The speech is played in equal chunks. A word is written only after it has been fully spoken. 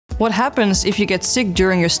What happens if you get sick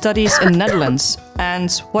during your studies in the Netherlands?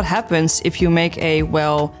 And what happens if you make a,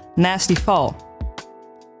 well, nasty fall?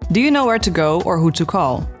 Do you know where to go or who to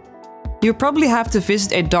call? You probably have to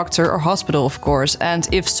visit a doctor or hospital, of course, and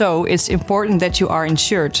if so, it's important that you are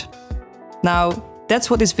insured. Now,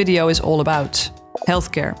 that's what this video is all about: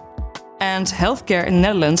 healthcare. And healthcare in the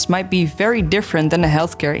Netherlands might be very different than the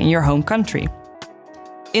healthcare in your home country.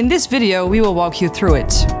 In this video, we will walk you through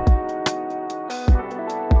it.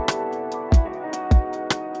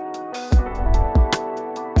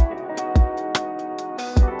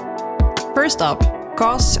 First up,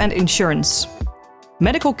 costs and insurance.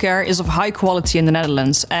 Medical care is of high quality in the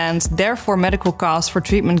Netherlands, and therefore medical costs for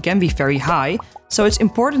treatment can be very high, so it's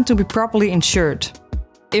important to be properly insured.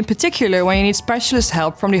 In particular when you need specialist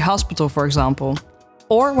help from the hospital, for example,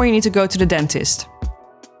 or when you need to go to the dentist.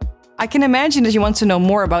 I can imagine that you want to know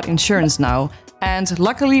more about insurance now, and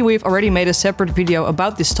luckily we've already made a separate video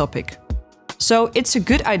about this topic. So it's a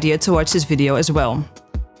good idea to watch this video as well.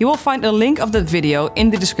 You will find a link of that video in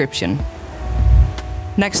the description.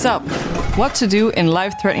 Next up, what to do in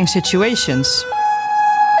life-threatening situations.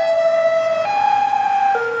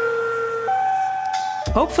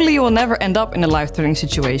 Hopefully you will never end up in a life-threatening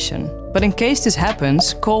situation, but in case this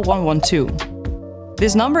happens, call 112.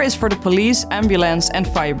 This number is for the police, ambulance and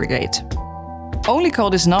fire brigade. Only call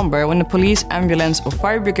this number when the police, ambulance or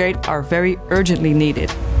fire brigade are very urgently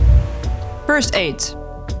needed. First aid.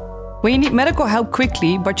 When you need medical help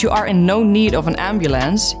quickly, but you are in no need of an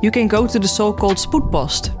ambulance, you can go to the so-called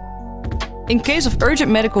spoedpost. In case of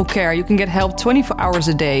urgent medical care, you can get help 24 hours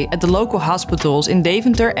a day at the local hospitals in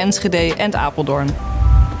Deventer, Enschede and Apeldoorn.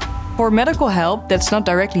 For medical help that's not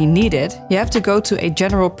directly needed, you have to go to a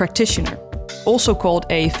general practitioner, also called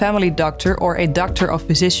a family doctor or a doctor of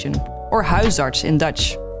physician, or huisarts in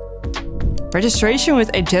Dutch. Registration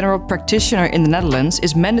with a general practitioner in the Netherlands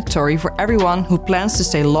is mandatory for everyone who plans to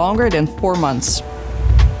stay longer than 4 months.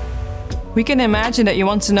 We can imagine that you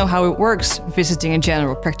want to know how it works visiting a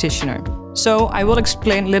general practitioner, so I will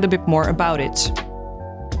explain a little bit more about it.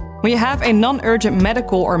 When you have a non-urgent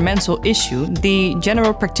medical or mental issue, the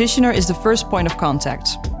general practitioner is the first point of contact.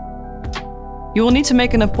 You will need to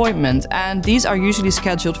make an appointment, and these are usually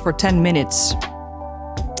scheduled for 10 minutes.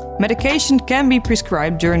 Medication can be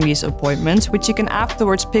prescribed during these appointments, which you can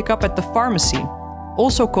afterwards pick up at the pharmacy,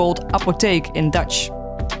 also called apotheek in Dutch.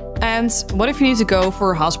 And what if you need to go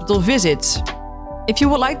for a hospital visit? If you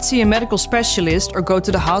would like to see a medical specialist or go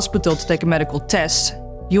to the hospital to take a medical test,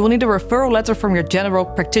 you will need a referral letter from your general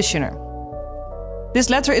practitioner.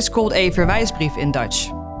 This letter is called a verwijsbrief in Dutch.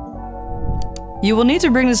 You will need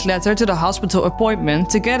to bring this letter to the hospital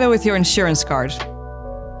appointment together with your insurance card.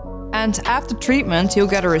 And after treatment, you'll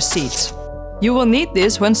get a receipt. You will need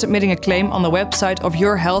this when submitting a claim on the website of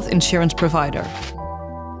your health insurance provider.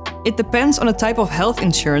 It depends on the type of health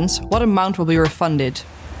insurance what amount will be refunded.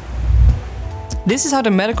 This is how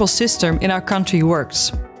the medical system in our country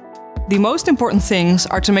works. The most important things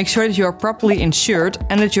are to make sure that you are properly insured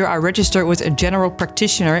and that you are registered with a general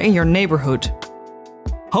practitioner in your neighborhood.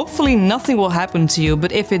 Hopefully nothing will happen to you,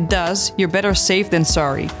 but if it does, you're better safe than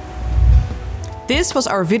sorry. This was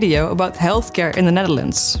our video about healthcare in the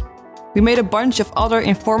Netherlands. We made a bunch of other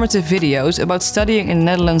informative videos about studying in the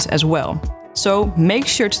Netherlands as well, so make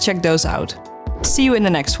sure to check those out. See you in the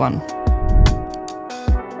next one.